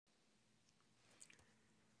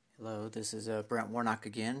Hello, this is Brent Warnock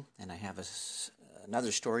again, and I have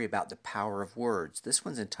another story about the power of words. This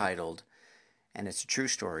one's entitled, and it's a true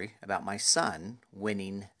story, about my son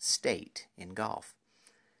winning state in golf.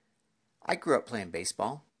 I grew up playing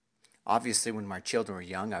baseball. Obviously, when my children were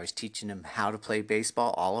young, I was teaching them how to play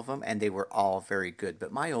baseball, all of them, and they were all very good.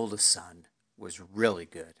 But my oldest son was really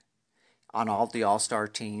good. On all the all star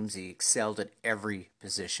teams, he excelled at every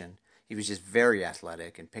position. He was just very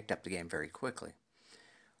athletic and picked up the game very quickly.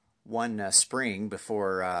 One spring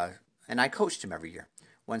before, and I coached him every year.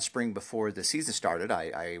 One spring before the season started,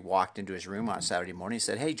 I walked into his room on a Saturday morning and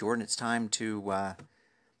said, "Hey, Jordan, it's time to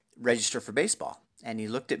register for baseball." And he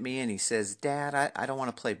looked at me and he says, "Dad, I don't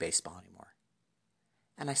want to play baseball anymore."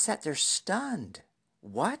 And I sat there stunned.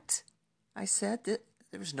 "What?" I said. There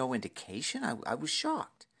was no indication. I was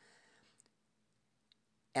shocked.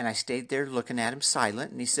 And I stayed there looking at him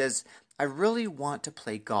silent. And he says, "I really want to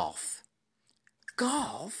play golf."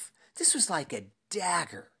 Golf? This was like a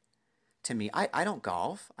dagger to me. I don't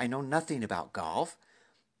golf. I know nothing about golf.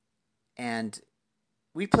 And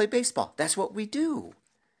we play baseball. That's what we do.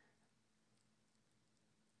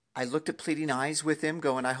 I looked at pleading eyes with him,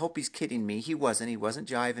 going, I hope he's kidding me. He wasn't. He wasn't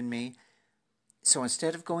jiving me. So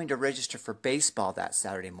instead of going to register for baseball that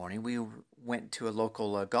Saturday morning, we went to a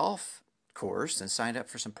local golf course and signed up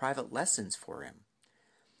for some private lessons for him.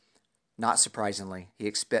 Not surprisingly,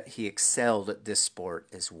 he excelled at this sport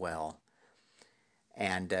as well.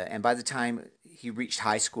 And by the time he reached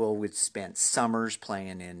high school, we'd spent summers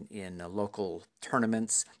playing in local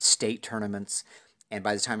tournaments, state tournaments. And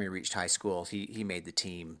by the time he reached high school, he made the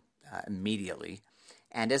team immediately.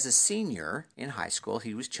 And as a senior in high school,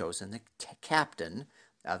 he was chosen the captain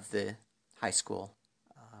of the high school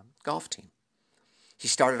golf team. He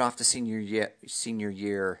started off the senior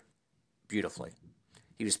year beautifully.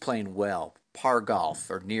 He was playing well, par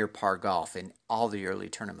golf or near par golf in all the early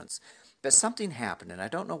tournaments. But something happened, and I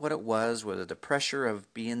don't know what it was, whether the pressure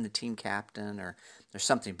of being the team captain or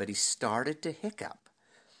something, but he started to hiccup.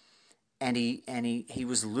 And he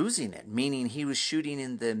was losing it, meaning he was shooting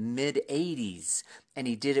in the mid 80s, and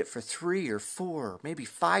he did it for three or four, maybe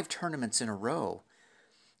five tournaments in a row.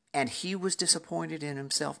 And he was disappointed in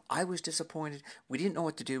himself. I was disappointed. We didn't know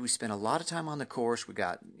what to do. We spent a lot of time on the course. We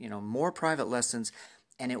got, more private lessons,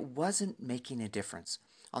 and it wasn't making a difference.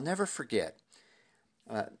 I'll never forget.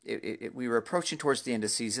 We were approaching towards the end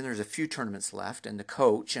of the season. There's a few tournaments left, and the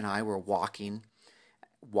coach and I were watching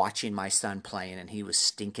my son playing, and he was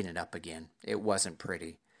stinking it up again. It wasn't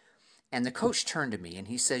pretty. And the coach turned to me and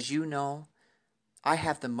he says, I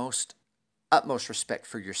have the utmost respect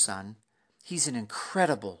for your son. He's an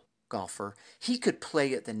incredible golfer. He could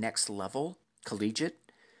play at the next level, collegiate.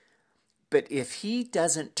 But if he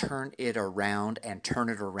doesn't turn it around and turn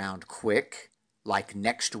it around quick, like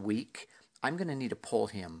next week, I'm going to need to pull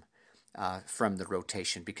him from the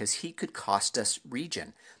rotation because he could cost us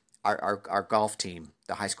region. Our golf team,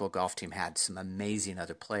 the high school golf team, had some amazing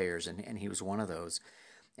other players, and he was one of those.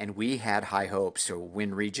 And we had high hopes to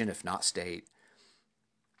win region, if not state.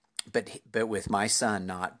 But with my son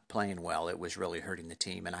not playing well, it was really hurting the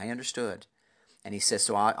team, and I understood. And he says,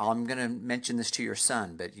 so I'm going to mention this to your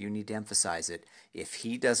son, but you need to emphasize it. If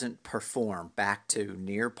he doesn't perform back to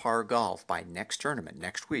near par golf by next tournament,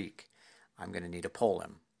 next week, I'm going to need to pull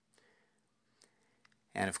him.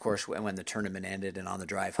 And of course, when the tournament ended and on the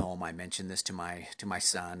drive home, I mentioned this to my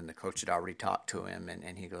son, and the coach had already talked to him,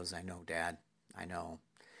 and he goes, I know, Dad, I know.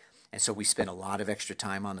 And so we spent a lot of extra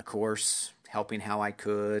time on the course, helping how I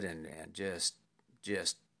could, and just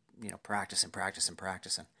practicing.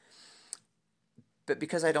 But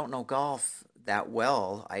because I don't know golf that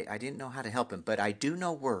well, I didn't know how to help him. But I do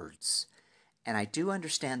know words, and I do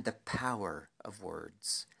understand the power of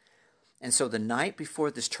words. And so the night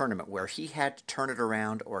before this tournament, where he had to turn it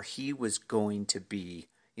around, or he was going to be,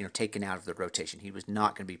 taken out of the rotation, he was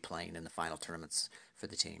not going to be playing in the final tournaments for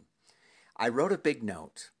the team. I wrote a big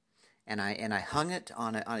note, and I hung it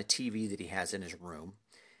on a TV that he has in his room,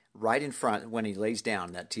 right in front. When he lays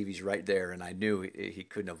down, that TV's right there, and I knew he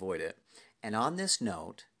couldn't avoid it. And on this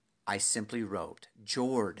note, I simply wrote,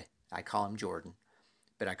 Jord, I call him Jordan,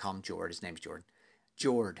 but I call him Jord, his name's Jordan.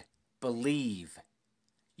 Jord, believe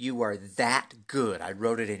you are that good. I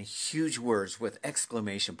wrote it in huge words with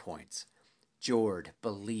exclamation points. Jord,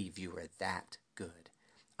 believe you are that good.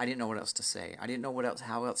 I didn't know what else to say. I didn't know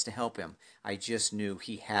how else to help him. I just knew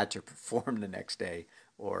he had to perform the next day,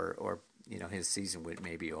 or his season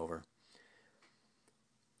may be over.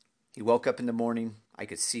 He woke up in the morning. I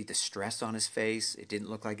could see the stress on his face. It didn't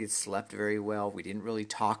look like he'd slept very well. We didn't really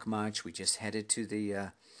talk much. We just headed to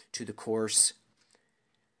the course.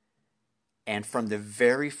 And from the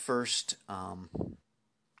very first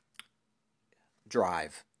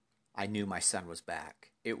drive, I knew my son was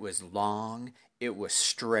back. It was long, it was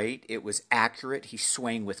straight, it was accurate. He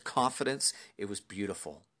swung with confidence. It was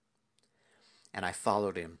beautiful. And I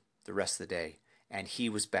followed him the rest of the day, and he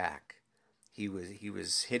was back. He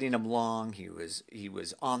was hitting them long. He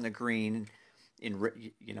was on the green in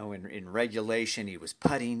regulation. He was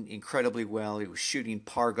putting incredibly well. He was shooting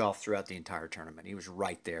par golf throughout the entire tournament. He was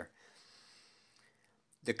right there.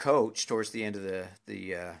 The coach, towards the end of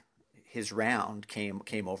the his round,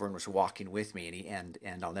 came over and was walking with me, and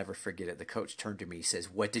I'll never forget it. The coach turned to me. He says,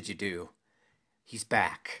 "What did you do?" "He's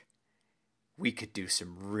back. We could do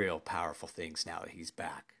some real powerful things now that he's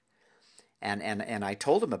back." And I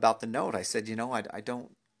told him about the note. I said, I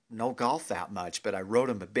don't know golf that much, but I wrote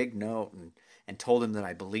him a big note and told him that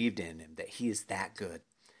I believed in him, that he is that good.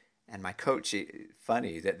 And my coach,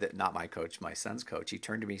 funny, that not my coach, my son's coach, he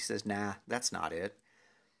turned to me, he says, "Nah, that's not it."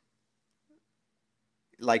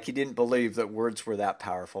 Like he didn't believe that words were that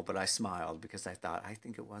powerful, but I smiled because I thought, I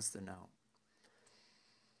think it was the note.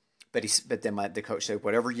 But then the coach said,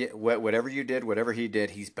 whatever you did, whatever he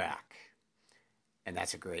did, he's back. And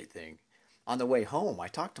that's a great thing. On the way home, I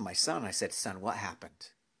talked to my son. I said, "Son, what happened?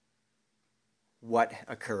 What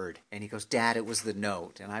occurred?" And he goes, "Dad, it was the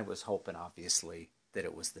note." And I was hoping, obviously, that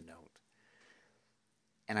it was the note.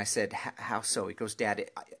 And I said, "How so?" He goes, "Dad,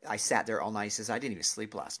 I sat there all night." He says, "I didn't even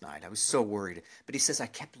sleep last night. I was so worried." But he says, "I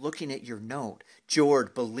kept looking at your note.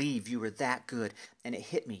 George, believe you were that good." And it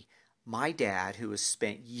hit me. My dad, who has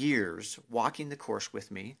spent years walking the course with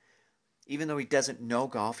me, even though he doesn't know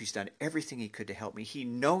golf, he's done everything he could to help me. He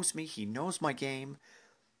knows me. He knows my game.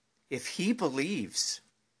 If he believes,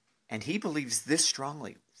 and he believes this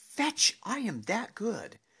strongly, fetch, I am that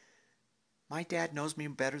good. My dad knows me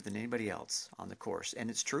better than anybody else on the course, and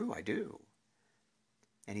it's true, I do.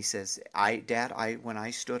 And he says, Dad, when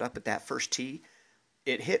I stood up at that first tee,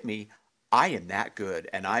 it hit me, I am that good,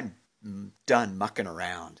 and I'm done mucking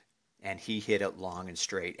around. And he hit it long and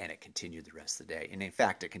straight, and it continued the rest of the day. And in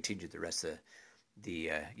fact, it continued the rest of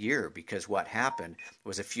the year, because what happened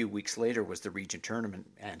was a few weeks later was the region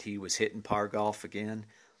tournament, and he was hitting par golf again,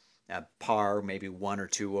 par, maybe one or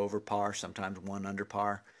two over par, sometimes one under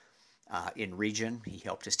par. In region, he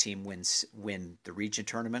helped his team win the region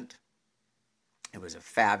tournament. It was a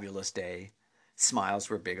fabulous day. Smiles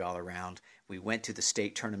were big all around. We went to the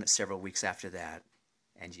state tournament several weeks after that,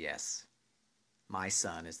 and yes, my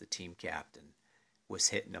son, as the team captain, was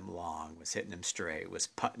hitting them long, was hitting them straight, was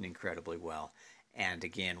putting incredibly well, and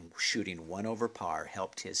again, shooting one over par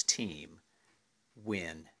helped his team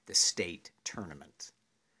win the state tournament.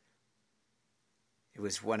 It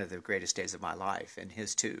was one of the greatest days of my life, and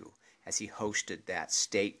his too, as he hosted that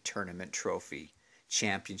state tournament trophy,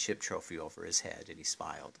 championship trophy over his head, and he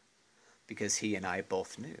smiled, because he and I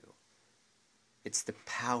both knew it's the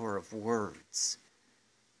power of words.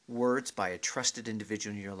 Words by a trusted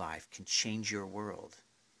individual in your life can change your world.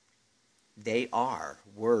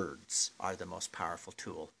 Words are the most powerful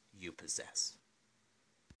tool you possess.